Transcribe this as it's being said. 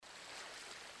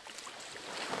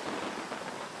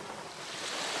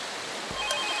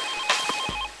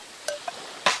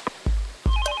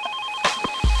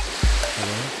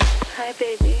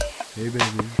baby. Hey, baby.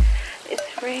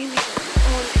 It's raining. I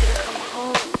want you to come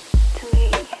home to me,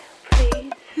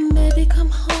 please. Baby,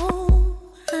 come home.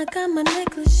 I got my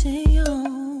necklace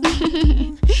on.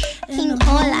 King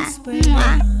Hola.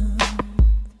 Mwah.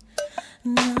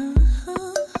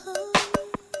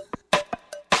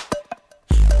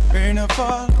 Rain or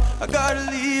fall, I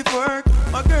gotta leave work.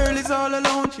 My girl is all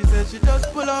alone. She says she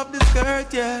just pull off the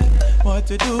skirt, yeah. What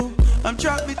to do? I'm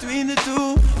trapped between the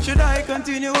two. Should I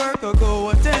continue work or go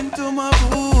attend to my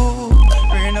boo?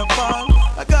 Rain or fall,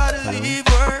 I gotta leave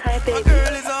work. Hi, baby. My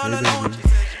girl is all alone. She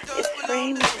says she just It's pull off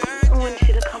raining. the skirt, I want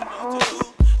you to come home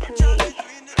to me,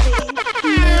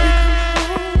 please.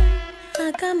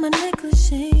 I got my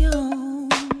necklace on,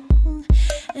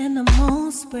 and I'm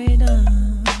all sprayed up.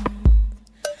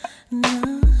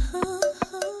 No.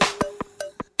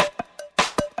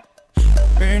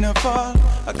 Rain or fall,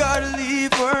 I gotta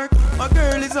leave work. My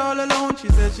girl is all alone. She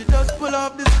says she just pull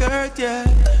off the skirt, yeah.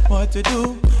 What to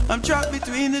do? I'm trapped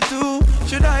between the two.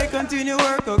 Should I continue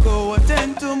work or go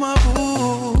attend to my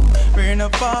boo? Rain or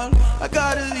fall, I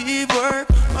gotta leave work.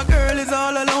 My girl is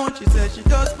all alone. She says she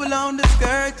just pull on the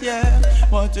skirt, yeah.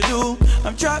 What to do?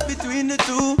 I'm trapped between the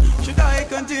two. Should I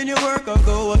continue work or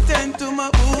go attend to my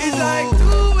boo? It's like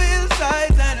two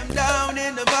hillsides and I'm down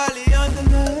in the valley on the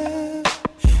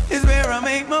left. Is where I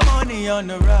make my money on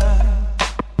the right.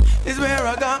 Is where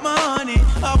I got my honey.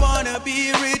 I wanna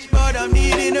be rich, but I'm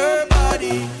needing her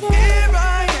body. Here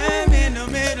I am in the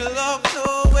middle of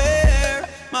nowhere.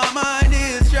 My mind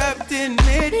is trapped in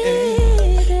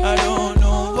mid-air. I don't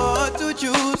know what to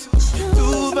choose.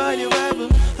 Too valuable,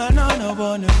 and I don't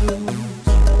wanna lose.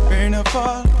 Rain or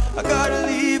fall, I gotta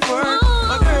leave work.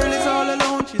 My girl is all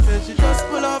alone. She says she just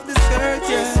pull off the skirt,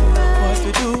 yeah. What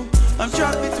to do? I'm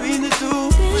trapped between the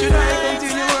two. Should I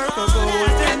continue work or go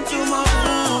attend to my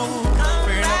boo?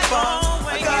 Rain or fall,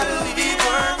 I gotta leave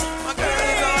work. My girl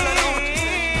is all alone. She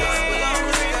just pull off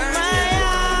the skirt, yeah.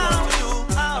 What to do?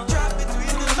 I'm trapped between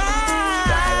the two.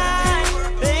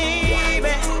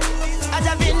 Baby, as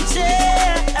I've been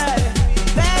chill,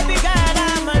 baby girl,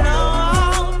 I'm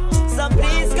alone. So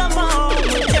please come home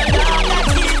with your love that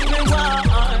keeps me warm.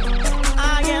 I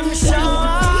am sure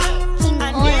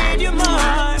I need you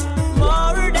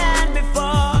more than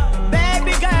before.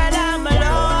 Baby girl, I'm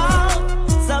alone.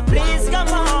 So please come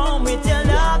home with your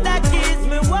love that keeps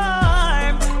me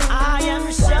warm. I am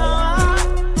sure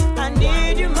I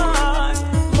need you more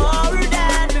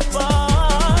than before.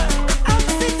 I'm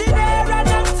sitting there and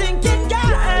I'm thinking,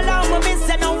 girl, I'm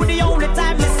missing out. The only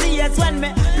time I see is when me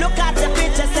look at the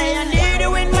picture, say I need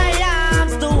you in my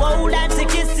arms to hold and to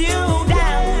kiss you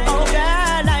down. Oh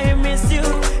girl, I miss you.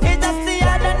 It's just the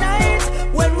other night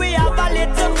when we have a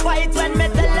little fight. When me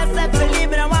tell yourself believe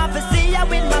me, I want to see you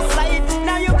in my sight.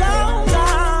 Now you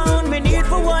gone, me need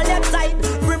for hold you tight.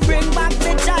 Bring back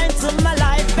the joy to my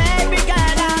life, baby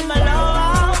girl, I'm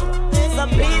alone. So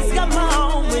please come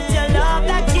home with your love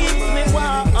that keeps me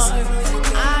warm.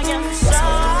 I am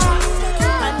sure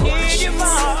I need you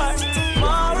more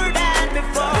than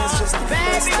before.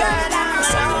 Baby girl, I'm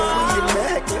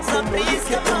alone. So please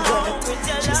come home with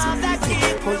your love that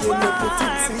keeps me warm.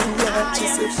 She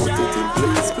said, put it in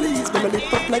place, please. Mama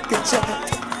lift up like a chat.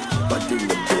 But in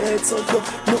the bed, so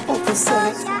no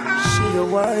opposite. She a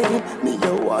wine, me a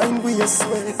wine, we a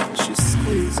sweat. She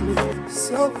squeeze me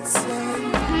so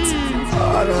tight.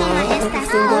 All her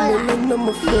finger in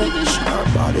my flesh. Her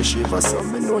body shiver, so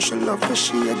me know she love her,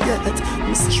 she a get.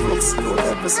 Me stroke slow,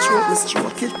 every stroke, me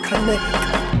stroke it connect.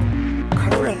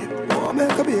 Correct.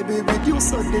 Make a baby with you,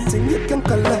 so the thing you can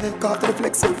collect. After the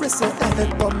flex and press your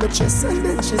head on my chest and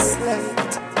then she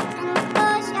slept.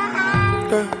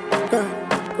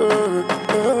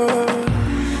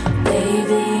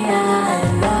 Baby, I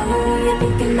know you're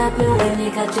thinking of me when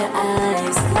you got your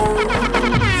eyes closed.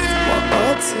 My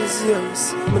heart is yours,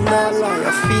 but not lie,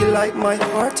 I feel like my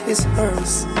heart is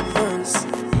hers.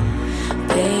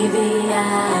 Baby, I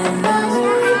know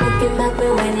you're thinking of me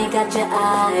when you got your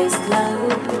eyes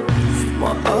closed.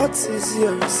 My heart is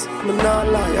yours, but not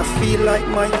lie, I feel like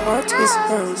my heart is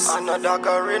hers. Another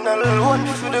original one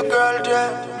for the girl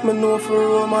them. Me know for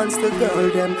romance the girl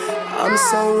them. I'm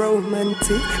so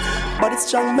romantic, but it's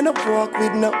strong, me no walk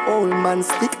with no old man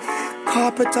stick.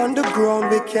 Carpet on the ground,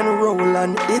 we can roll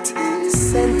on it.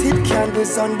 Scented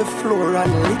candles on the floor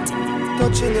and lit.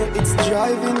 Touching you, it's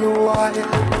driving you wild.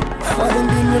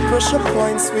 Finding your pressure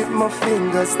points with my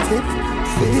fingers tip.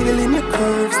 Feeling your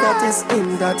curves that is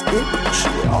in that hip. She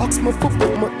asks me for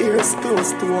put my ears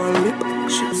close to her lip.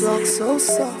 She talks so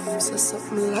soft, says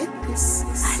something like this.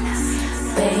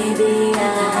 Baby,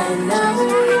 I know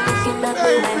you're thinking of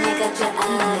me when you got your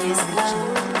eyes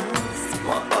closed.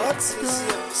 My heart heart is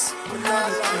yours. I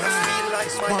feel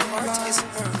like my heart is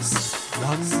hers.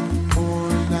 One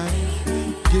more night,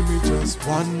 give me just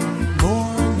one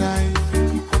more night.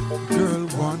 Girl,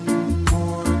 one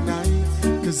more night,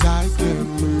 'cause I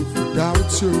can't live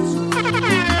without you.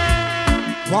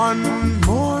 One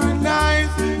more night,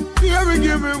 give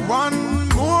me one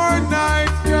more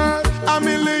night, girl. A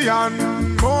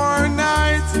million more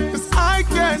nights, 'cause I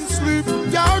can't sleep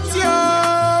without you.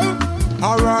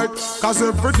 Alright, 'cause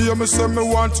every day me say me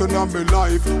want you in my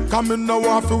life. Come in now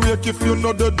off to wake if you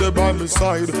know the day by my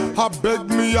side. I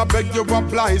beg you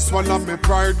apply, swallow me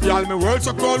pride. Girl, me world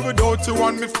so cold without you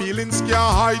and me feelings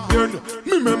can't hide. Then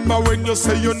me remember when you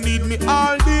say you need me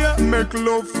all day. Make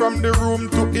love from the room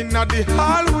to inna the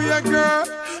hallway, girl.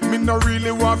 Me no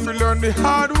really want to learn the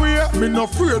hard way. Me no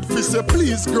afraid to say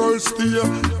please, girl, stay.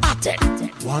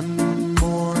 One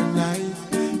more night,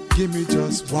 give me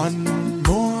just one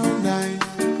more night.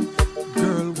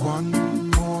 Girl, one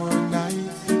more night,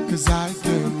 'cause I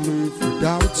can't live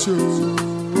without you.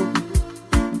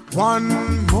 One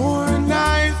more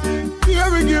night,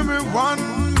 give me one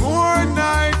more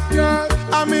night, girl.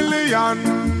 A million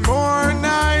more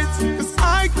nights, 'cause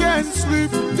I can't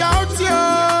sleep without you.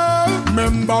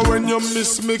 Remember when you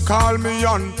miss me, call me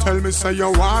and tell me say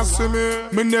you want see me.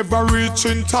 Me never reach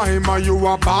in time and you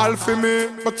a ball for me.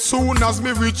 But soon as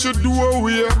me reach your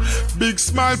doorway, big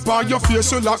smile on your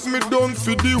face, you lock me down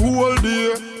for the whole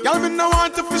day. Y'all me no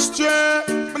want you to stray,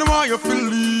 me no want you to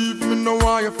leave, me no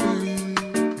want you to leave.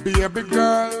 Baby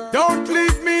girl, don't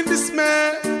leave me in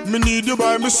dismay. Me need you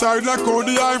by my side like how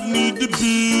the hive need the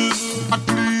bees. At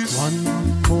least one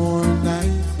more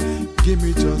night, give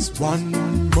me just one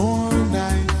more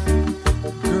night.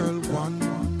 Girl, one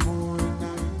more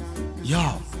night. Yo,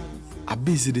 I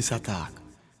busy this attack.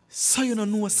 So you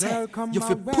don't know say, you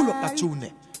fi pull up that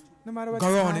tune.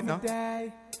 Go on it now.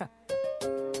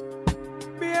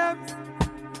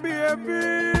 Baby.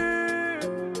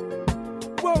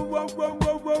 Whoa, whoa, whoa,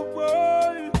 whoa, whoa,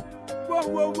 whoa. Whoa,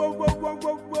 whoa, whoa, whoa, whoa,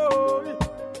 whoa, whoa.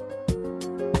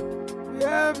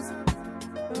 Yes.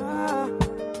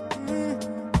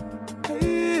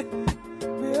 Hey,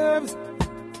 babes.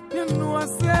 You know I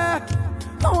said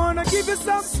I wanna give you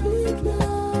some sweet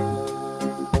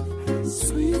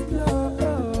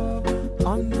love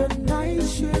on the night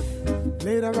shift.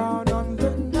 Later on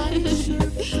the night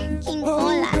shift.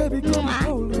 Oh, baby, come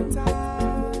hold me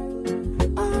tight.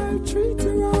 I'll treat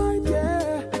you right,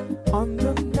 yeah. On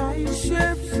the night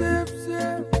shift,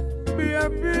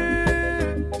 baby.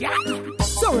 Yeah.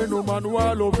 So when no man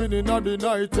while loving in the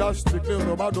night, yeah. Strictly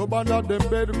rubber dub under them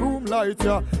bedroom light,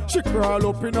 yeah. She crawl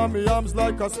up in my arms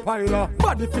like a spider.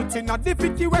 Body fit in a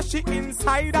difficulty where she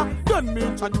insider. Then me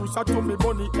introduce her to me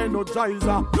bunny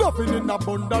energizer. Loving in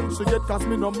abundance, she get cause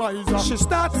me no miser. She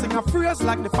starts sing a phrase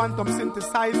like the phantom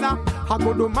synthesizer. I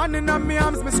go the man in my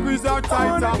arms, me squeeze her tighter. I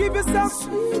wanna give you some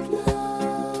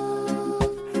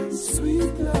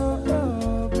sweet love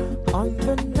on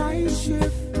the night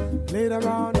shift. Later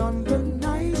on the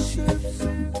night shift.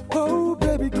 Oh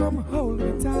baby, come hold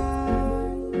me tight.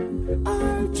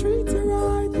 I'll treat you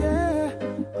right, yeah.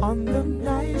 On the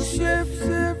night shift,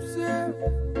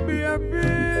 baby,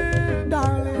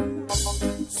 darling.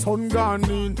 Sun gone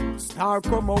in, star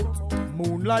come out.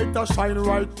 Moonlight a shine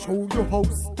right through your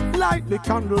house. Light the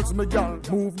candles, me gal,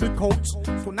 move the couch.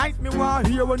 Tonight me want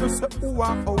hear when you say ooh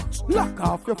and ouch. Lock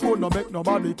off your phone, no make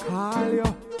nobody call you.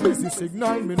 Busy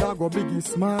signal, me not go biggie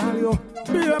smile you.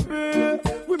 Baby,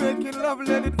 we making love,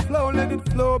 let it flow,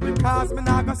 because me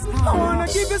not go stop. I wanna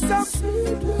give you some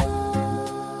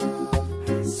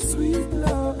sweet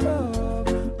love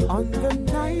on the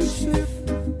night shift.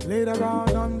 Later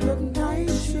on the night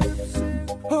shift.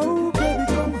 Oh baby,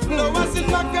 come flowers in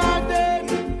my garden.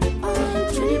 I'll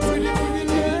treat you pretty,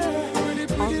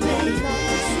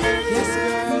 yes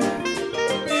girl.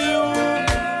 You,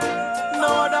 no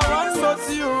other one but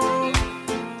you.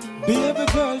 Baby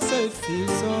girl say it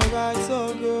feels so right, so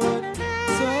good,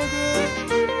 so good.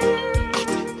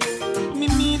 Me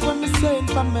mean when me say it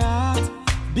from my heart.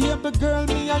 Baby girl,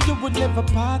 me and you would never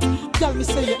part. Tell me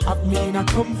say you have me in a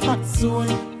comfort zone.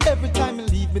 Every time you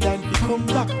leave me, then you come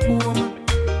back home.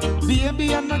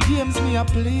 Baby, and no games me a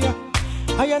play.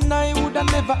 I and I woulda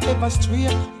never ever stray.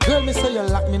 Girl, me say you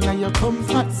lock me in your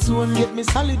comfort zone. Get me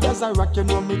solid as a rock, you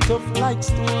know me tough like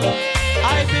stone.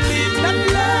 I believe that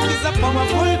love is a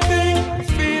powerful thing,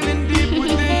 feeling deep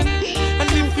within. And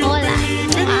if you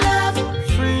believe in love,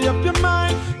 free up your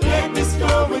mind, let this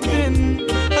flow within.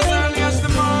 As early as the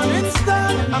morning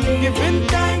star, I'm giving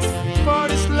thanks for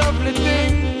this lovely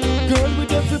thing. Girl,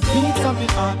 with every beat of me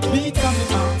heart,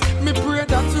 me pray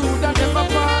that you would never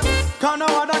part. Can't no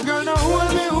other girl now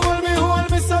hold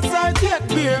me so tight.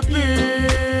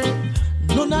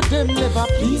 never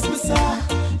please me, sir.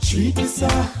 Treat me,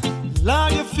 sir.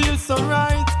 Lord, you feel so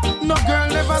right. No girl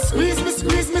never squeeze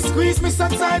me so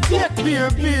tight yet,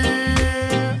 baby.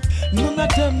 None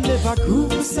of them never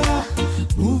groove me, sir.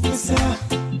 Move me, sir.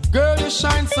 Girl, you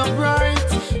shine so bright.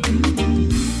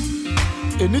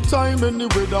 Anytime, any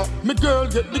weather, me girl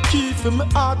get the key for my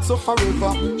heart so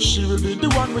forever. She will be the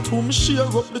one with whom me share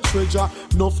up the treasure.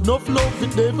 Enough love,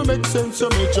 it never make sense to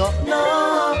measure.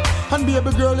 No, and baby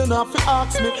girl, you have to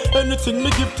ask me anything me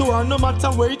give to her, no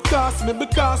matter where it costs me.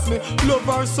 Because me love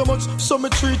her so much, so me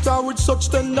treat her with such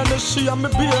tenderness. She and me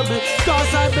baby,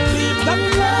 cause I believe that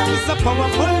love is a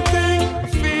powerful thing,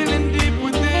 feeling deep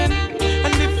within.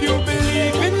 And if you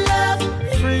believe in love,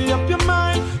 free up your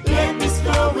mind, let this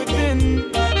flow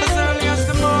within. As early as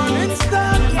the morning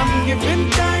star, I'm giving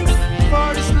thanks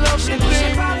for this lovely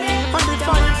thing. And if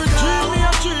I ever dream me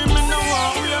a dream, me know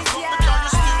how we are going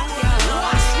because you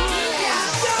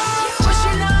still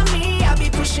pushing on me, I'll be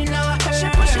pushing on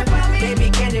her. Push it on me, baby,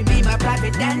 can you be my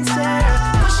private dancer?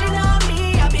 Pushing on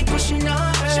me, I'll be pushing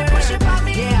on her. Push it on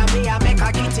me, yeah, me, I make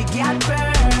her kitty cat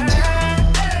burn.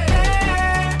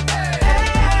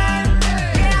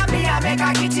 Yeah, me, I make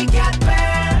her kitty cat burn.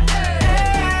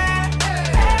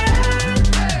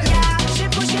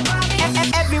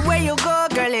 Everywhere you go,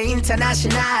 girl, you're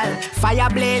international. Fire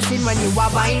blazing when you are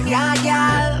buying your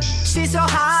girl. She's so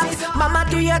hot, mama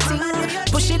do your thing.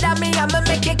 Push it at me, I'ma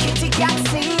make your kitty cat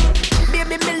sing.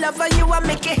 Baby, me love her, you, I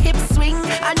make your hips swing.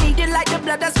 I need you like the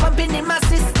blood that's pumping in my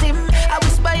system. I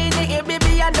whisper in the ear,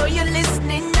 baby, I know you're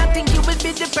listening. I think you would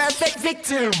be the perfect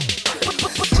victim.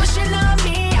 Pushing on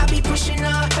me, I'll be pushing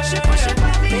on her. Push it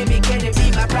on me, baby, can you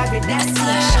be my private dancer?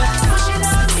 Pushing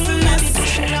on me, I'll be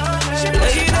pushing on her.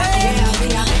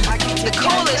 The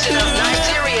coalition of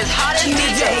Nigeria's hottest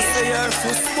DJs. Your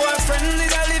first boyfriend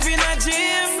did I live in a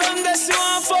gym. From the show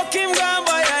and fuck him, gone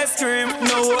buy ice cream.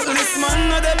 No, this man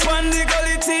not the pan the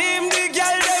gully team. The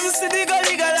girl them see the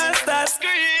gully girl and start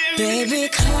scream. Baby,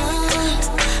 come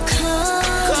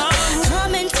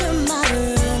into my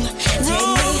room. Take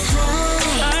me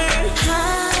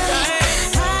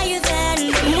higher than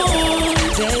the moon.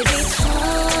 Baby,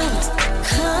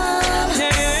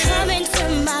 come into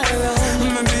my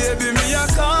room. Baby, me a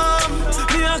come.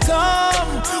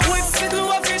 With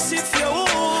fiddle of your shit for you.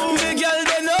 The girl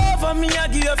bend over, me a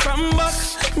give you from back.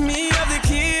 Me have the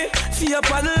key for your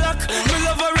padlock. Me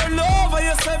love her run over,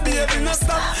 you say baby no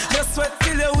stop. You sweat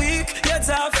till you're weak, you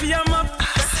jaw for your map.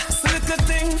 So little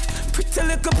thing, pretty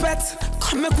little pet.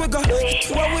 Come make we go,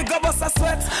 where we go bust a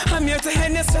sweat. I'm here to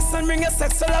end your stress and bring your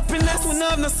sexual happiness. We don't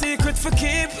have no secret for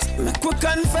keep, make we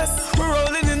confess. We're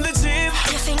rolling in the Jeep.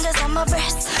 Your fingers on my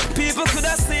breast. People could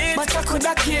have seen, but I could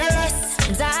have cared.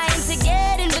 Dying to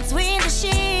get in between the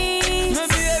sheets. My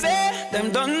baby,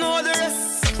 them don't know the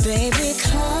rest. Baby,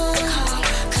 come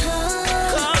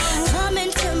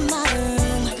into my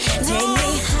room. Take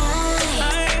me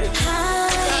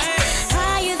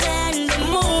higher than the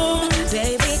moon.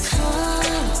 Baby,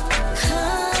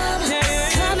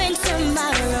 come into my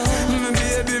room.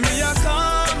 Baby, me a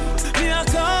come.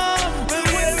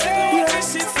 When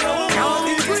she flow,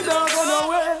 if we don't go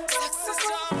nowhere,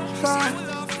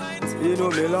 you know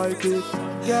me like it,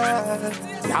 yeah.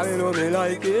 You know me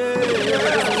like it.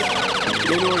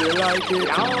 You know you like it.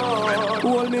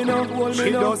 Hold me now.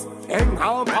 She does hang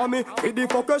on for me. With the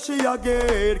fucker she a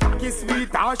get. Cocky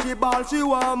sweet and she ball, she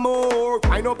want more.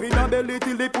 Wind up in her belly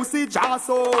till the pussy just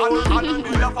so. And me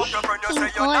a fuck your friend, you say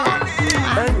you not leave.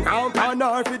 Hang on for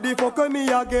her, with the fucker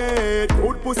me a get.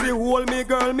 Good pussy hold me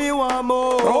girl, me want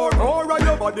more. Roar on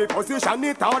your body position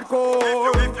it hardcore.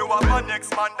 If you have my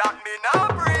next man that me not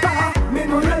breathe. Me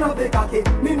know you love it cocky,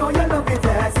 me know you love it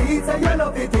yeah. See say you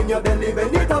love it in your belly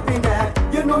when it up in there.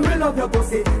 You know me love your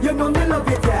pussy, you know me love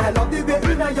it yeah. Love the way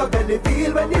inna your belly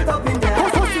feel when it up in there.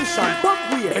 Position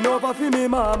back way, and over for me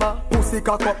mama. Pussy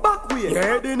cock up back way,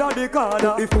 head inna the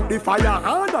corner. If put the fire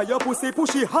harder, your pussy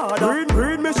push it harder.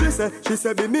 Read me she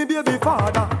say be me baby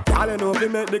father. Girl you know fi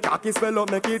make the cocky swell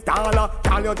up, make it taller.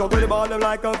 Girl you juggle the ball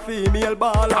like a female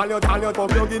ball. Girl you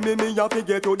talk you give me you fi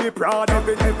get to the prod.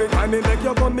 Every time me make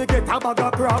you come me get a bag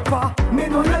of crapper. Me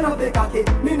know you love it cocky,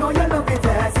 me know you love it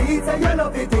yeah. See say you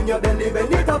love it in your belly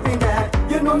when it up in there.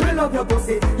 You know me love your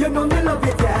pussy, you know me love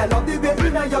it yeah. Love the way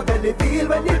inna your belly feel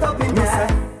when it up in there.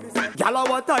 Girl Y'all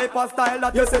what type of style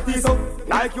that you set this up?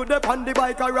 Like you dep on the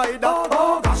bike a rider.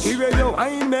 Oh gosh, the way you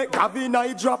wine make Gavin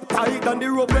I drop tight and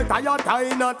the rope let I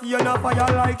tie not you no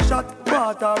fire like shot.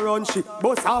 Water run she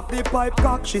bust off the pipe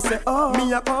cock. She say oh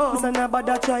me a come, so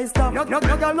nobody try stop. No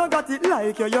girl no got it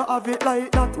like you have it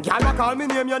like that. Girl call me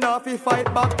name you not fi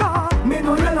fight back. Me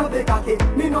know you love the cocky,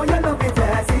 me know you love it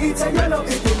yes. Eat say you love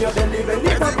it in your belly when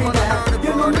it up in there.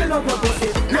 You know you love your pussy,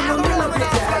 you know you love it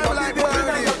yes.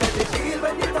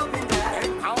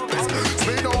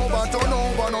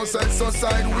 No sex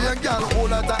aside, we a gal, whole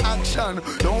lot of action.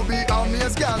 Don't be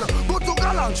amazed, gal. Go to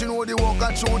Galant, you know the walk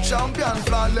a true champion.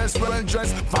 Flawless, well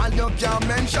dressed, value can't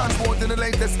mention. Sport in the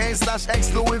latest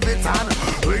A/X Louis Vuitton.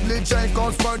 Wrigley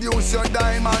Jacobs produce your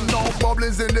diamond. No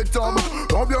bubbles in the tub.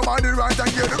 Rub your body right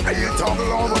and get the beat of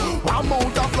love. One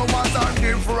mount of flowers and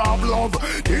give for our love.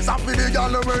 This a for the gal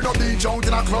who wear the beach out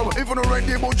in a club. If you're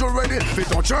ready, but you're ready. Fit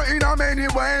touch her in a many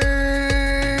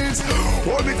ways.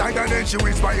 Hold me tight and then she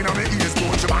whisper in my ears.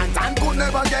 Coach and could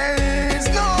never guess,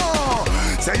 no.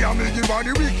 Say I'm give her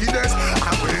the wickedest.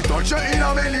 I will touch her in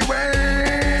a many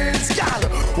ways, girl.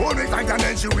 Hold me tight and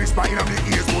then she whisper in my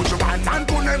ears. Coach and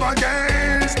could never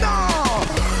guess, no.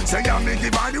 Say I'm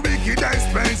give her the wickedest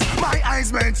place. My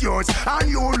eyes meant yours and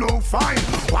you look fine.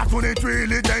 What would it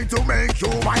really take to make you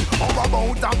mine? How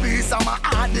about a piece of my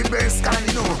heart, the best kind,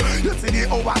 you know. You see the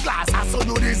hourglass, I saw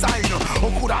you design. Who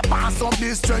could have passed up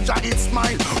this treasure, it's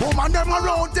mine. Woman, them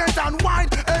around it and wine.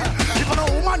 Hey, if I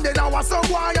know woman, then I was so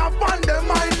why I find them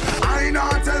mine. I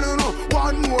not tell you no,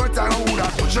 one more time. Who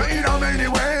that touch you in a many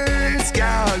ways,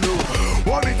 girl.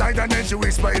 Hold me tight and then she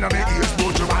whisper in my ears.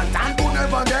 But you want and could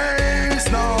never guess,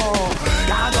 no.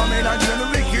 God, I made a gentle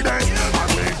wickedness. I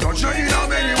will touch you in a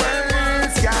many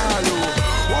ways, girl.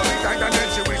 Hold me tight and then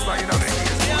she whisper in my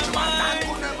ears. But you want and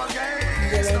could never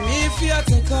guess, no. Me if you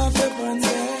take off your pants,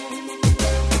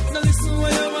 now listen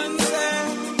what you want to say.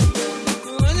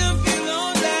 When you feel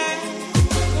lonely,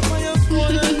 come on your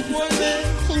phone and phone me.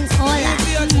 King's Hola. If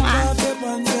you take off your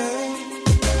pants,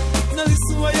 now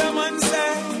listen what you want to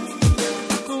say.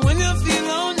 When you feel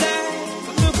lonely,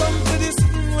 come to this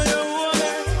where you want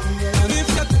it. And if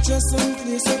you touch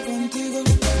someplace up on Tigo,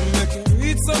 make you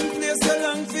reach someplace a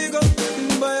long figure.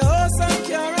 Buy a house and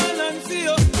car and land for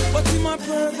you. But in my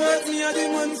pervert, me a the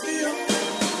man for you.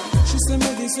 She say me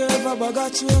deserve a bag of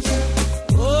trophy.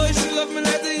 Oh, she love me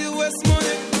like the US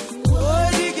money. Oh,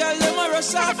 the girl them a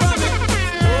rush off for me.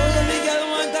 Oh, the girl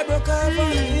want a broke off for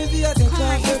me. If you take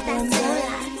off your pants,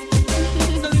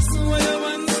 now listen what you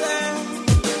want to say.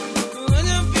 When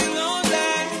you feel lonely,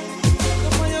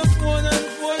 come on your phone and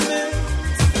phone me.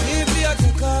 If you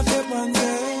take off your pants,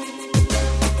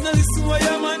 now listen what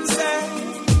you want to say.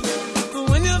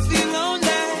 When you feel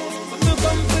lonely,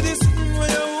 come for this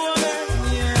where you want it.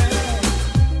 Yeah.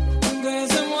 Girls,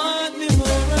 they want me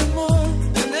more and more.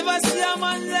 I never see a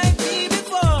man like me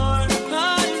before.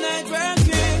 I'm like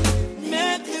working,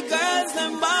 make the girls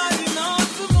them body not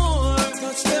for more.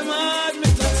 Touch them hard, me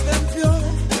touch them pure.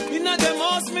 You know them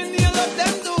house, me nail up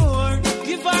them door.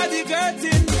 Give her the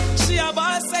curtain, she a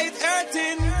boss say it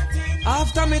hurting.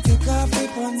 After me take off the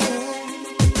pants,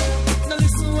 now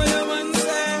listen what you want to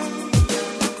say.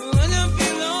 When you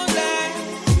feel lonely,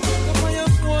 come on your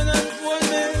phone and phone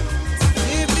me.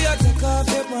 If you take off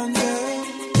your pants,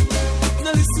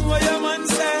 now listen what your man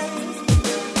say.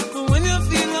 When you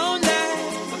feel lonely,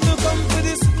 you come for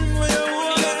this where you want.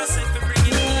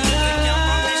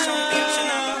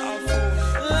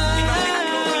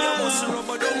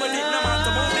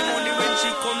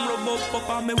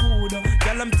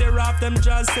 Girl, I'm tear off them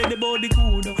jazz, say the body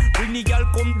good. Bring the girl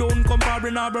come down,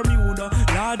 comparing our Bermuda.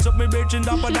 Large up me virgin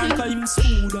dapper than him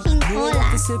smooth. No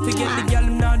what to say, forget the girl,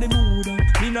 I'm not the mood.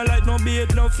 Me no like no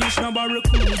bait, no fish, no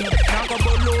barracuda. Knock up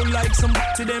a low like some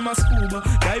to them a scuba.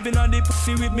 Diving on the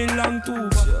pussy with me long tuba.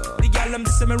 The girl, I'm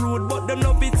semi-road, but them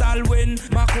no bit all win.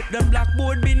 Mark up them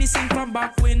blackboard, Benny sing from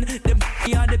back when. Them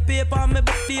b***y are the paper, me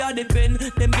b***y are the pen.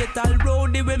 Them get all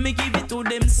rowdy when me give it to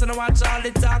them. So now watch all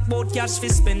the talk about cash fi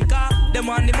spend. Car them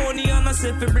want the money on us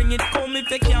if we bring it come.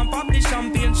 If you can't pop the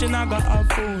champagne, she not got have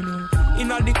fun.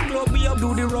 Inna the club we up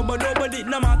do the rubber double. It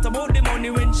no matter about the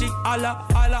money when she holla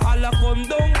come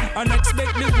down and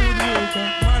expect the good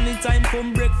worker. Money time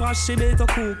come breakfast she better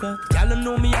cooker. Girl them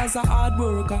know me as a hard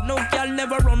worker. No girl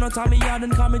never run out of me yard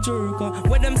and call me jerker.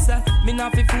 When them say me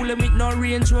not fi fool them with no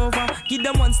Range Rover. Give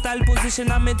them one style position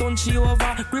and me turn she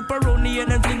over. Grip around the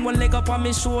end and fling one leg up on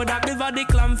me shoulder. Give her the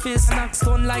clam fist, knock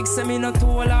stone like semi not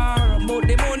taller. But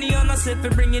the money on us if we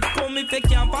bring it come. If you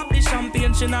can't pop the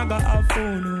champagne she not got have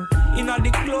fun. Inna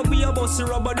the club we a bust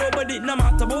rubber double. It no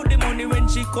matter about the money when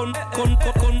she come.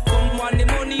 Want the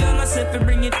money on us if we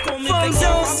bring it come. If you can't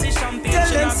pop the champagne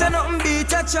she not say nothing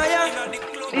beat a try.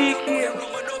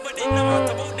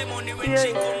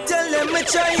 Tell them me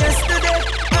try yesterday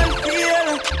and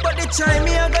fail, but the try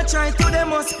me I go try today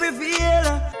must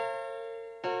prevail.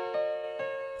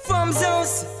 From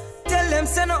Zeus, tell them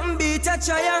say nothing beat a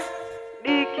try.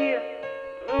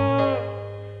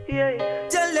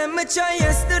 Tell them me try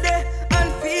yesterday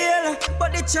and fail,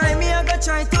 but the try me I go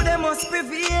try today must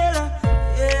prevail.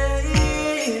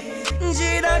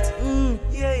 G that,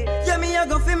 yeah me I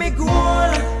go for me goal.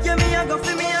 Yeah me I go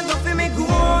for me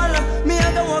goal. Me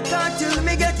I go work hard till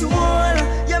me get old.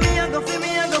 Yeah me I go for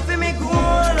me goal.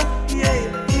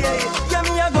 Yeah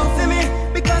me I go for me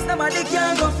because nobody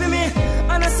can go for me.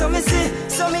 And I saw me see,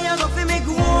 so me I go for me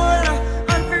goal.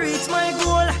 And to reach my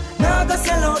goal, now I go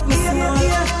sell out me soul.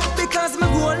 Because my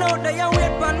goal out there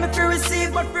wait for me to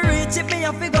receive, but to reach it me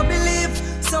I figure believe.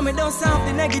 So me don't sound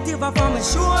the negative off on my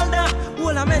shoulder.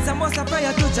 All I meant I must have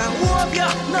prayer to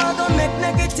Jehovah. Now don't make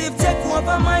negative take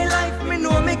over my life. Me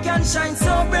know me can shine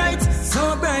so bright,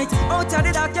 so bright. Out of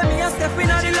the dark, yeah, me a step in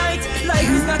the light. Life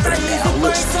is not an easy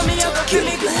fight, so me a go feel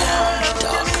me good.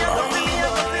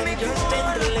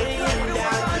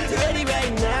 Ready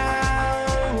right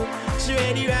now, she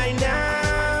ready right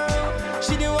now.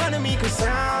 She didn't wanna make a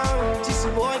sound. She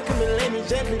said, boy, come and lay me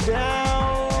gently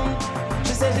down.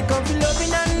 She said she come feel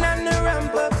loving and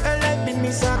ramp up. Her life been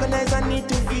misorganized, I need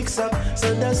to fix up.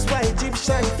 So that's why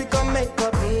Egyptian pick up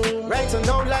makeup. Right so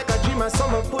now like a dream, I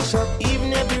summer push up.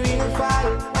 Even every rain and fall,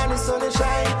 and the sun is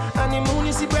shine, and the moon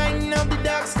is brighten up the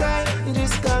dark sky.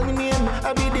 Just call me name,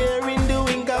 I'll be there in the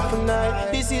wink of a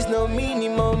night. This is no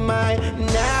minimum my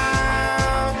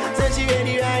now. Said she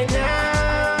ready right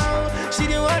now. She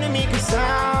didn't wanna make a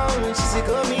sound. She said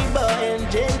call me boy and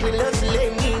gently just lay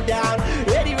me down.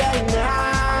 Ready right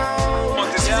now.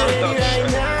 She's ready right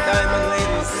now. Diamond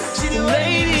ladies. She didn't wanna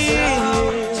make a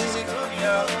sound. She said call me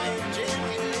boy and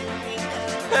gently lay me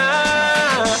down.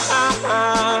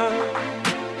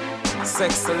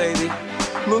 Sexy lady,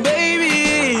 my baby.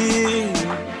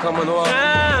 Come on, walk.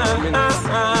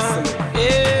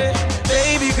 Yeah,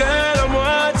 baby girl, I'm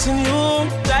watching you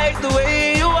like the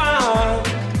way you are.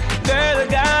 Girl, I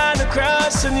got a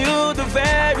crush on you the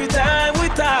very time we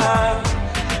talk.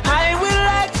 I will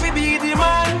like to be the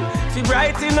man to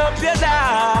brighten up your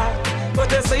dark. But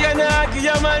they say you're not give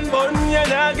your man bun, you're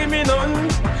not give me none.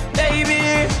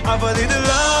 Baby, have a little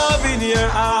love in your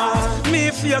heart. Me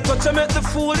if you touch you make the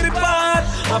fool depart.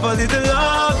 Have a little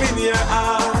love in your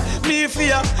heart. Me if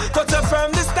you touch her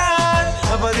from the start.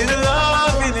 Have a little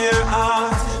love in your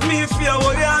heart. Me if you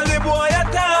hold your little boy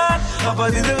attack. Have a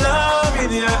little love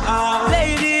in your heart.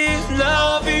 Lady,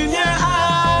 love in your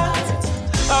heart.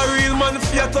 A real man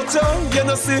fear touch you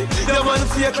know see. Your man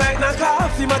fake like knock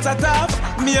off, him a chat off.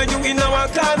 Me and you in our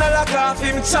corner lock off.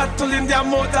 Him chat till him their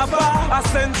mouth a bar. I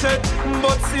sent it,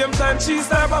 but same time she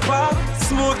star papa.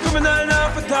 Smooth criminal now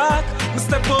for talk. Me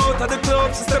step out of the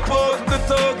club, she step out the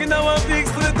talk. In our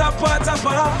pigs to the top part of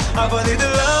her. Have a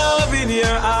little love in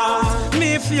your heart.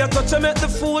 Me if you touch you make the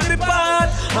fool depart.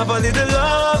 Have a little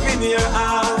love in your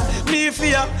heart. Me if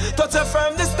you touch her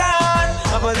from the start.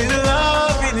 Have a little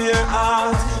love in your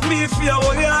heart. Me if you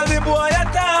hold your little boy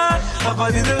attack. Have a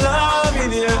little love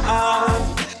in your heart.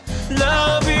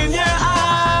 Love in your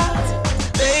heart.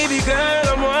 Baby girl,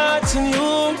 I'm watching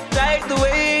you like the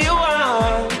way you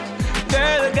are.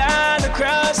 Girl, I got a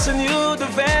crush on you the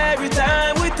very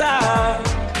time we talk.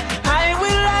 I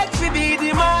will like to be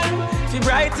the man to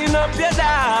brighten up your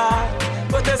dark.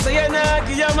 But I say you're not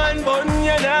give your man bun,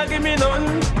 you're not give me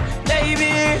none.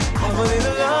 Baby, have a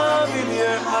little love in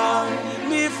your heart.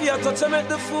 Me if you touch you make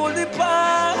the fool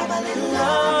depart. Have a little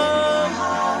love,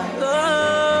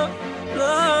 love,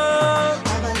 love,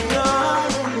 have a little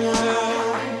love in your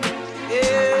heart.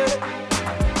 Yeah,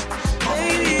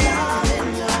 baby, love in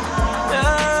your heart.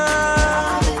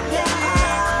 Love in your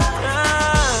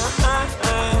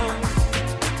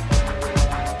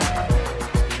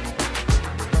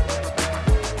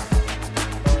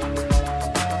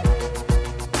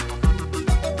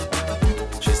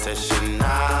She said she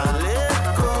not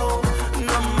let go,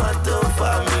 no matter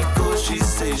for me go. She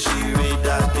say she read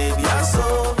that baby I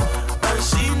saw, and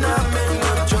she not make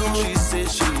no joke. She say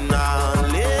she not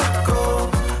let go,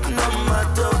 no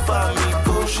matter for me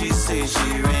go. She say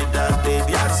she read that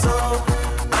baby I saw,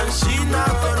 and she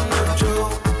not make no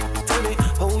joke. Tell me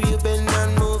how you bend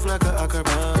and move like a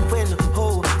acrobat. When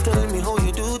how? Tell me how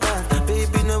you do that,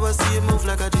 baby. Never see you move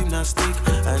like a gymnastic,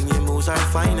 and your moves are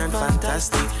fine and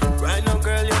fantastic. Right now,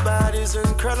 girl, your body's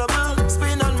incredible.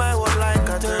 Spin on my wall like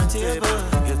a turntable.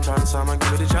 You transform and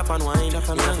give me the chop and wine. If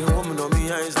your woman don't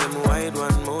be eyes, them wide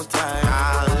one more time.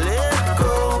 I'll let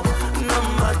go, no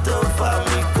matter for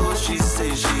me go. She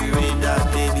say she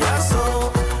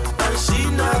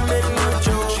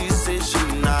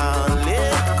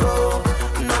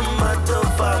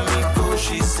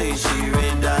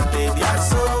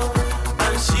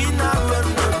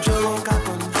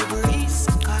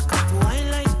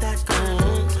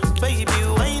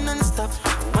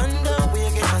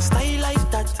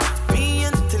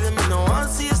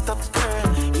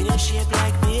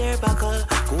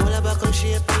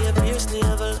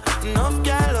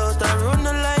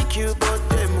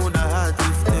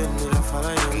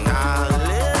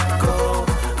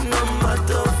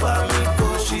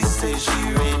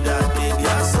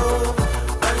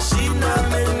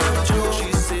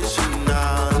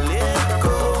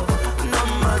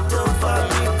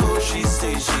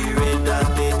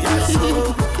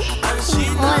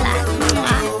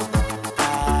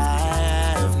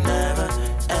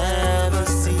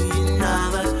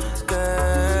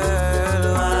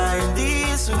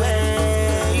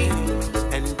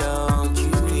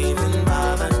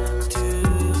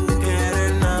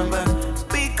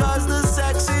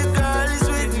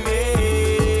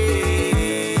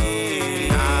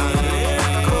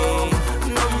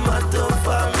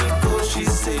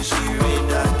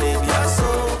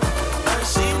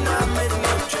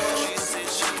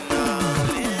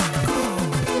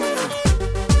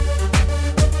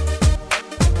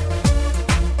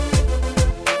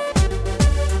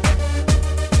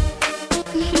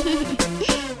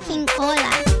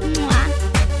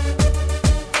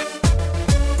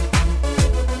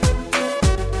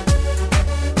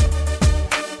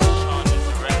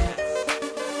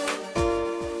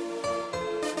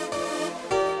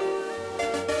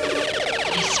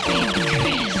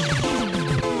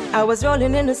I was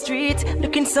rolling in the street,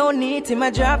 looking so neat in my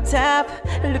drop top,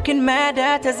 looking mad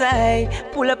at as I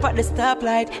pull up at the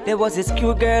stoplight. There was this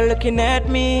cute girl looking at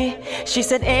me. She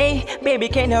said, hey, baby,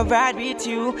 can I ride with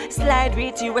you, slide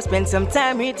with you, or spend some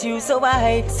time with you? So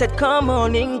I said, come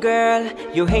on in, girl,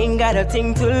 you ain't got a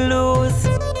thing to lose.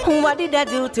 What did I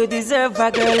do to deserve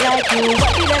a girl like you?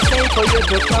 What did I say for you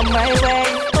to come my way?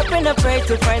 Hoping I pray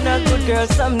to find a good girl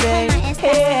someday.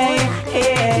 Hey,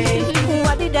 hey,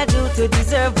 what did I do to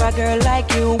deserve a girl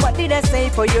like you? What did I say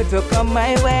for you to come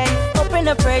my way? Hoping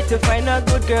I pray to find a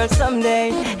good girl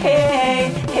someday.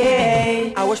 Hey,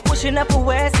 hey, I was pushing up a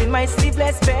west in my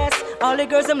sleeveless vest. All the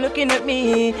girls, I'm looking at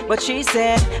me, but she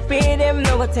said, pay them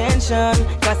no attention,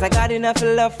 cause I got enough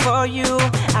love for you.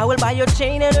 I will buy your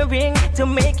chain and a ring to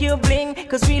make you bling,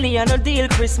 cause really I no deal,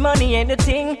 Chris money ain't the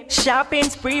thing. Shopping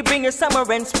spree, bring your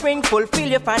summer and spring, fulfill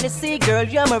your fantasy, girl,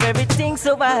 you're my everything.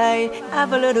 So I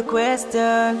have a little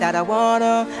question that I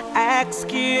wanna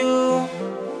ask you.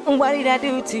 What did I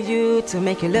do to you to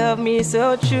make you love me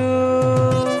so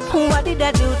true? What did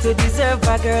I do to deserve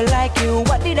a girl like you?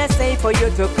 What did I say for you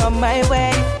to come my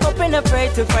way? Hoping I pray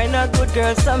to find a good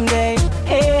girl someday.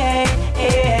 Hey,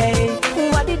 hey, hey,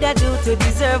 what did I do to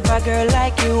deserve a girl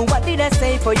like you? What did I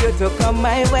say for you to come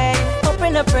my way?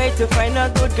 Hoping I pray to find a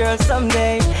good girl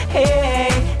someday. Hey, hey,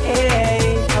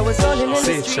 hey, I was all in the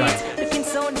street, looking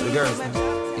so neat. The girls,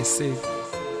 you see,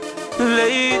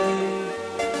 lady,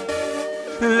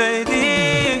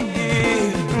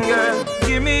 girl,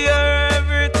 give me your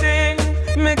everything,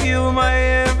 make you my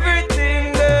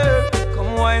everything, girl.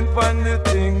 Come wine pon the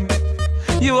thing,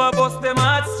 you a bust them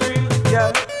heartstring,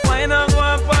 girl. Wine and go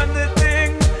up on the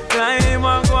thing, climb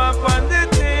and go up on the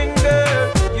thing,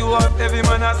 girl. You have every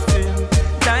man a spin,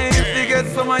 time to get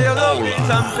some of your love,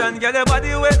 champion. Get your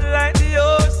body wet like the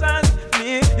ocean.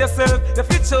 Me, yourself, you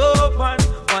fit open.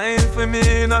 Wine for me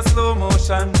in a slow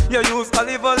motion. You use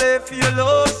olive oil for your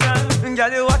lotion.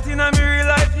 Girl, you hot in a me real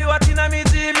life, you hot in a me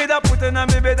dream. Me da put in a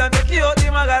me bed and take you out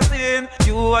the magazine.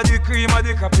 You are the cream of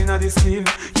the cap in the skin.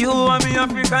 You are me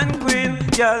African queen.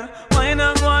 Girl, wine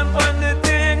and go on the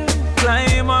thing,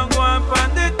 climb and go on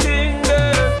the thing,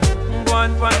 girl. Go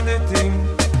on the thing.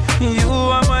 You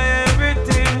are my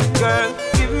everything, girl.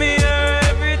 Give me your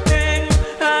everything,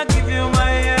 I give you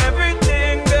my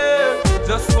everything, girl.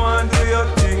 Just go and do your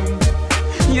thing.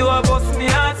 You are boss me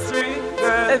heartstring,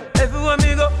 girl. Everywhere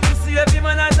me go, you see every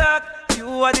man attack. You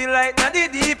are the light, not the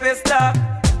deepest dark.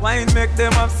 Wine make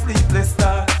them have sleepless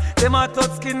start. Them a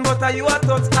touch skin, but you a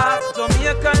touch heart.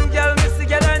 Jamaican girl, me see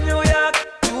girl in New York.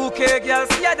 UK girl,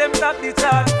 see them top the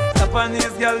chart.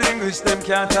 Japanese girl, English them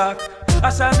can't talk. I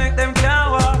shall make them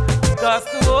can't walk. Cause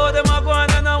to all them a go on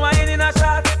and a wine in a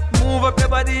shot. Move up your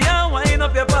body and wine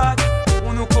up your back.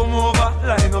 When you come over,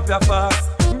 line up your fast.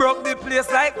 Broke the place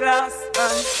like glass.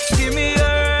 And give me your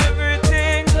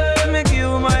everything, make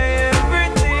you my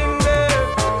everything,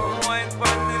 girl. Come wine for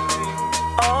the thing.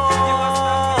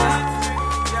 Oh,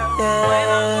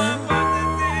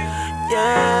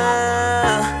 yeah,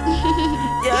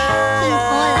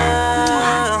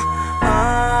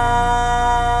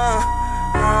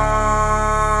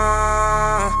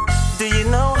 Do you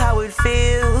know how it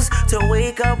feels to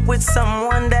wake up with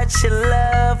someone that you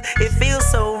love? It feels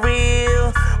so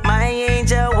real. My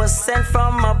angel was sent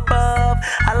from above.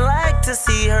 I like to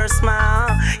see her smile.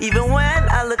 Even when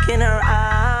I look in her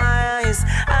eyes,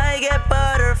 I get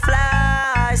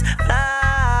butterflies.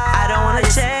 I don't wanna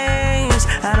change,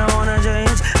 I don't wanna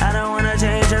change, I don't wanna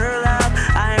change her love.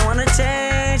 I wanna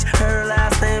change her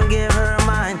last name, give her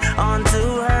mine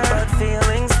onto her. But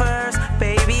feelings first,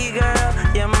 baby girl,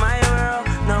 you're my world,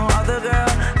 no other girl.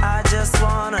 I just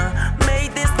wanna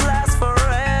make this last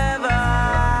forever.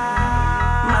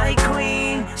 My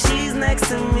queen, she's next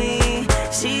to me,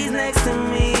 she's next to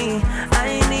me.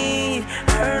 I need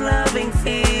her loving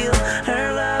feel,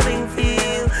 her loving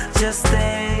feel. Just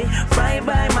stay right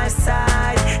by my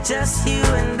side, just you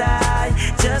and I,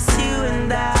 just you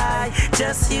and I,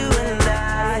 just you and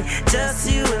I, just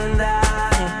you and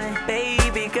I.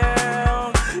 Baby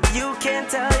girl, you can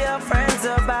tell your friends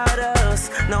about us,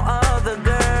 no other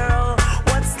girl.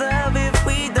 What's love if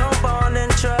we don't bond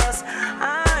and trust?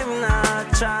 I'm not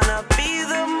tryna be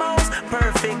the most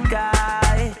perfect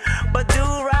guy, but do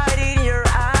right in your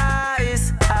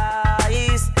eyes,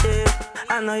 yeah.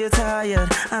 I know you're tired,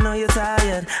 I know you're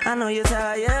tired, I know you're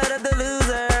tired of the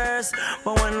losers.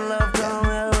 But when love comes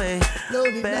your way,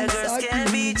 beggars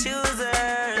can be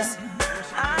choosers.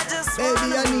 I just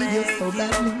baby, I need you so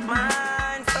badly.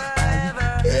 Mine forever.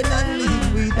 I cannot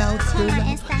live without your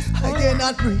love. I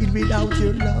cannot breathe without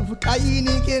your love.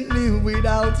 Kaini can't live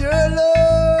without your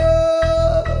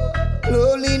love.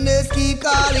 Lonely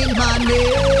calling my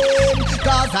name,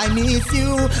 cause I miss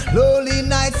you. Lonely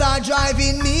nights are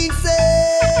driving me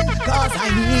insane, cause I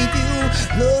need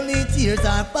you. Lonely tears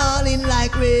are falling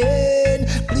like rain.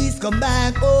 Please come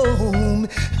back home,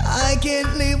 I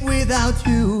can't live without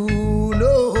you,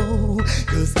 no.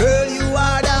 Cause girl, you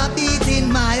are the beat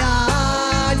in my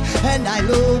heart, and I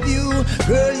love you.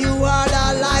 Girl, you are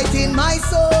the light in my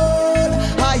soul,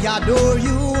 I adore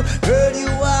you. Girl, you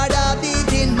are the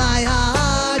beat in my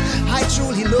heart, I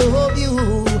truly love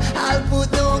you. I'll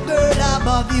put no girl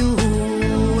above you,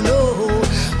 no.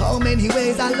 How many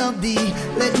ways I love thee,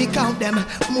 let me count them.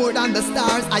 More than the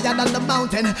stars, higher than the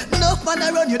mountain. No fun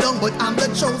I run you down, but I'm the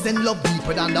chosen. Love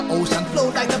deeper than the ocean, flow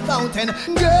like the fountain.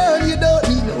 Girl, you don't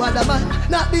need no other man,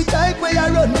 not the type where I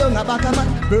run down a back a man.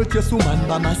 Virtuous woman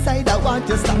by my side, I want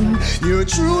to stand. You're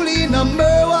truly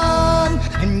number one,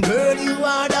 and girl, you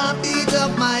are the beat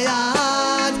of my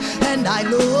heart, and I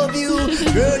love you.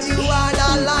 Girl, you are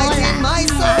the light in my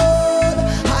soul,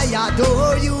 I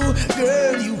adore you.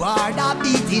 Girl, you are the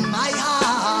beat in my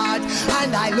heart,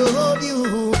 and I love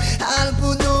you. I'll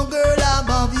put no girl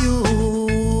above you,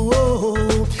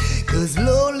 cause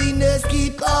loneliness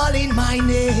keep calling my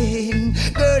name.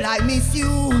 Girl, I miss you.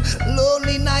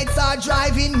 Lonely nights are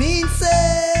driving me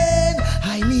insane,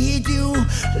 I need you.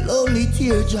 Lonely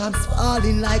teardrops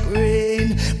falling like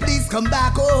rain. Please come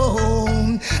back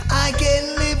home, I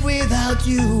can't live without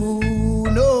you,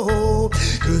 no.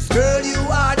 Cause girl, you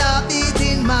are the beat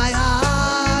in my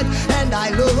heart, and I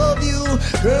love you.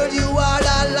 Girl, you are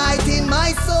the light in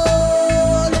my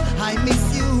soul, I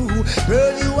miss you.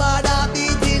 Girl, you are the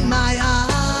beat in my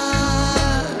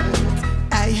heart,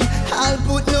 I'll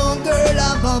put no girl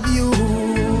above you,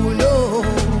 no.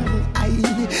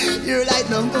 You're like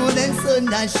the golden sun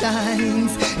that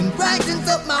shines and brightens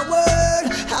up my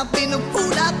world. I've been a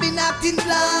fool, I've been acting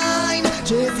blind,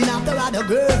 chasing after other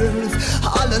girls.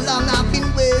 All along I've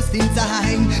been wasting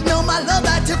time. Now my love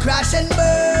had to crash and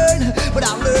burn, but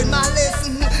I've learned my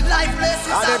lesson, life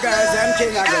lessons. All the girls and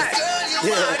king again.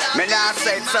 Yeah, me not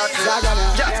say such.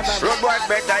 Just road work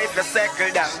better if you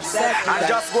settle down and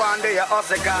just go and do your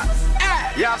hustle.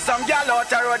 You have some gal out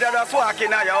the road that just walk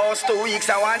in your house 2 weeks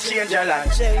and want change your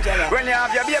life. When you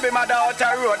have your baby mother out the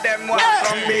road, them want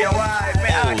come be your wife. Me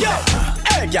ask you.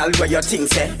 Hey, girl, where you think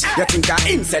say? You think I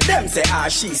him say, them say, ah,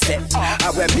 she say.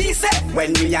 And when me say,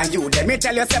 when me and you, them me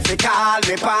tell yourself they call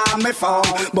me on my phone.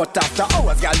 But after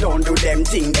hours, girl, don't do them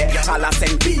thing there. All I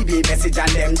send BB message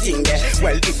and them thing there.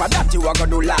 Well, if I that you are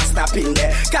gonna do last stop in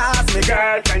there. Cause me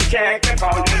girlfriend check me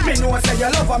phone. Me know say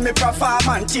you love and me perform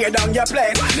and tear down your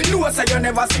place. Know say you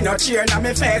never see no cheer in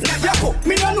my face. You cook,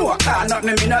 me no know, call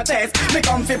nothing me no taste. Me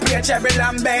come fi play cherry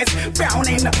and bass.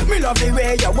 Browning, me love the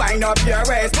way you wind up your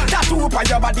waist. Tattoo on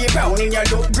your body browning, you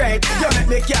look great. You make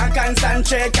me can't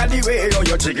concentrate on the way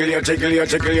you jiggle, you jiggle, you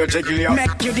jiggle, you jiggle, you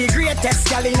make you the greatest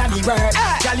gal in the world.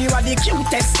 Gal, you are the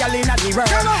cutest gal in the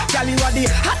world. Gal, you are the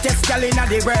hottest gal in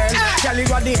the world. Gal,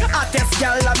 you are the hottest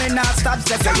gal, I mean not stop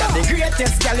saying you are the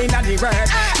greatest gal in the world.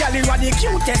 Gal, you are the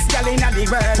cutest gal in the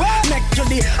world. Make you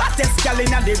the hottest gal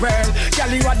in the world.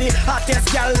 Gal, you are the hottest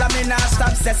gal, I mean not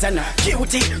stop saying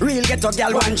cutie, real ghetto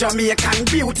gal want Jamaican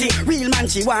beauty. Real man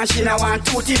she want, she no want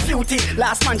tutti fruity.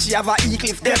 Last man she have a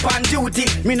E-cliff dep on duty.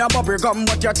 Me no bubble gum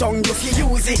but your tongue you fi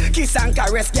use it. Kiss and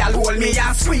caress gal hold me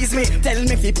and squeeze me. Tell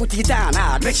me fi put it on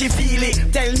hard make she feel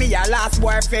it. Tell me your last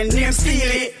boyfriend name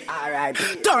Steely. Alright,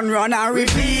 turn round and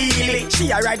reveal it. She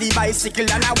a ride the bicycle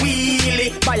and a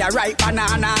wheelie. Buy a ripe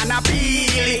banana and a peel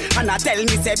it. And I tell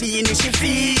me say beanie she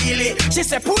feel it. She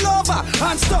say pull over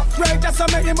and stop right just so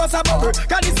make him bust a bubble.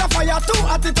 Cause it's a fire too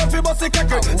hot it up fi bust a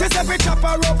keckle. She say fi chop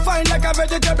her up fine like a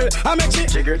vegetable. I make she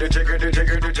jiggle the jiggle the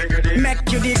jiggle the jiggle the.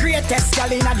 Make you the greatest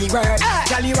gal in the world.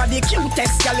 Gal you are the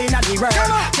cutest gal in the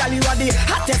world. Gal you are the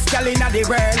hottest gal in the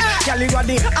world. Gal you are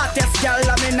the hottest gal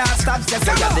I mean not stop saying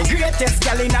you are the greatest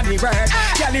gal in the world.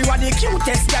 Gal you are the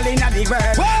cutest gal in the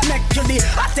world. Make you the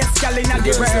hottest gal in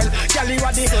the world. Gal you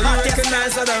are the hottest. So you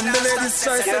recognize that I'm the ladies'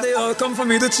 choice. So they all come for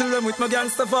me to chill them with my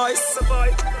gangster voice.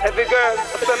 Every girl,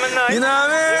 feminine. You know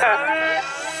what I mean?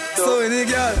 So any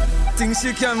girl think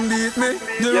she can beat me.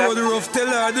 The road rough, tell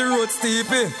her the road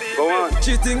steepy. Go on.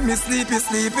 She think me sleepy.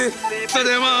 So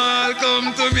them all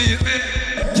come to meet me.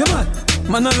 Yeah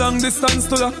man a long distance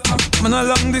to la. Man a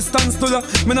long distance to la.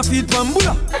 Man a feed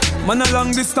pambula. Man a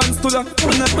long distance to la.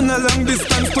 Man a long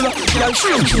distance to la. Girl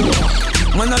shoot you.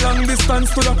 Man a long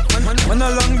distance to la. Man a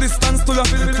long distance to la.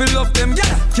 We love them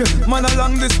yeah. Man a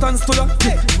long distance to la.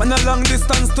 Man a long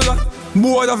distance to la.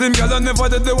 Boy of him girl, I never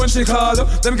did the when she call.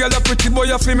 Them girl a pretty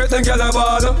boy, a feel make them girl a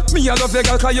ball. Me I love your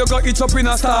girl, cause you got it up in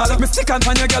a stall. Me stick and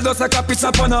pan your girl just like a picture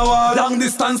on a wall. Long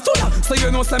distance to her, so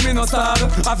you know say me no stall.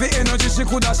 Have the energy, she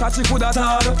coulda shot, she coulda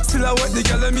tall. Still I wet the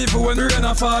girl, them even when rain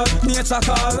a fall. Nature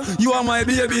call, you are my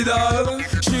baby doll.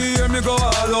 She hear me go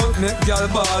all out, make girl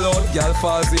ball out. Girl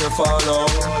falls here, fall out.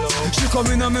 She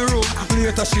come in my room,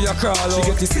 later she a crawl out.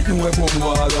 She get to sitting where boom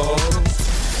wall out.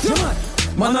 Yeah,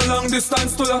 man a long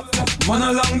distance to la, man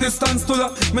a long distance to la.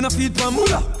 Me na feed my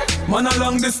mula. Man a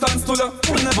long distance to la,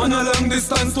 man a long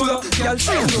distance to la. Girl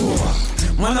she know.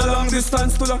 Man a long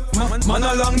distance to la, man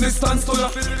a long distance to la.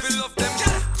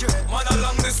 Man a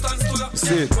long distance to la.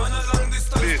 See, man a long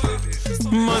distance to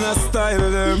la. Man a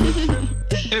style them.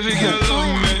 Every girl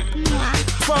love me.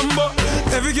 Fambo,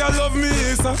 every girl love me,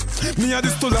 sir. Me a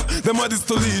this to la, them a this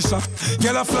to Lisha.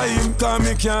 Girl a fly in, cause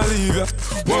me can't leave ya.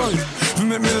 One,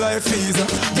 make me life easier.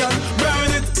 Girl,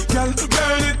 burn it,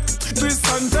 twist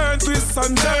and turn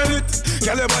it.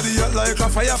 Girl, your body hot like a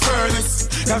fire furnace.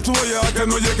 Girl, to your heart, you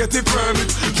know you get the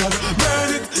permit. Girl,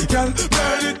 burn it,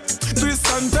 twist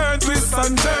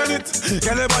and turn it.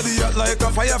 Girl, your body hot like a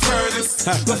fire furnace.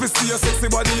 Love to see your sexy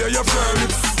body, your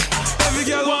permits. Every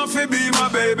girl want to be my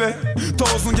baby.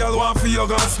 1,000 girl want to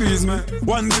hug and squeeze me.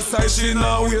 One this side she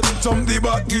now wait. Jump the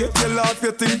back gate. Tell her if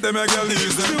you think them a girl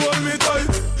easy. She hold me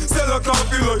tight. Sell her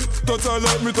coffee light. Touch her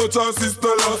like me touch her sister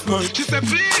last night. She said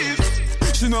please.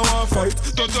 She no want fight.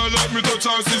 Touch her like me touch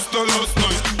her sister last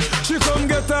night. She come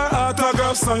get her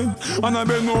autograph sign. And I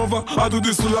bend over, I do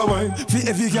this full of wine. For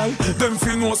every girl, them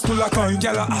feel no full of kind.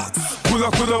 Girl a hot,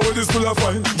 coulda with this full of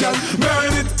fine. Girl,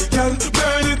 burn it,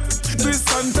 twist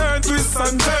and turn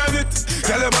it.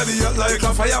 Girl, your body hot like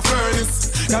a fire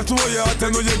furnace. Girl, to your heart,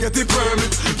 you know you get the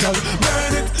permit. Girl,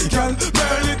 burn it,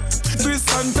 twist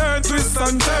and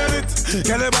turn it.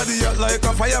 Girl, your body hot like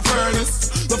a fire furnace.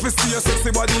 Love to see your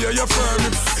sexy body, your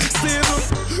permit. Stable,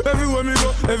 everywhere me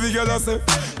go, every girl I say,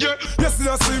 yeah, you see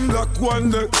that slim black one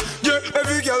day. Yeah,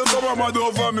 every girl come and mad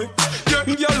over me. Yeah,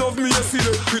 girl love me, you see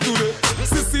that, me today.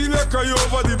 Cecilia cry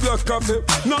over the black cafe.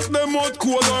 Knock them out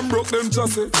cold and broke them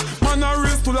chassis. Man a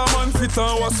race to the man fit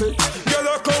and was it. Girl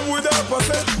a come with a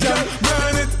posse. Girl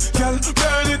burn it,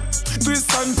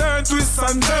 twist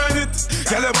and turn it.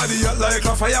 Girl your body hot like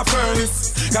a fire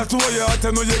furnace. Girl to your heart,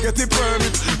 you know you get the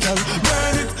permit. Girl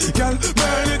burn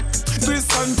it,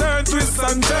 twist and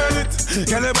turn it.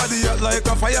 Girl your body hot like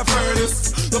a fire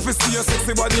furnace. Love to see your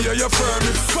sexy body, your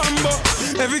permit. Fambo,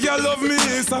 every girl love me,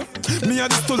 sir. Me a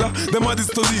this to la, them a this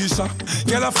to Lisha.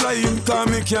 Girl a fly in, cause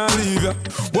me can't leave ya.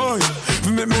 Boy,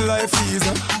 make me life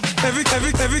easier. Every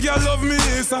girl love me,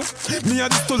 sir. Me a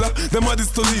this to la, them a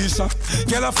this to Lisha.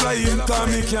 Girl a fly in, cause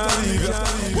me can't leave ya.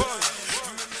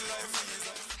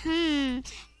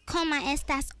 ¿Cómo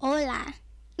estás? Hola.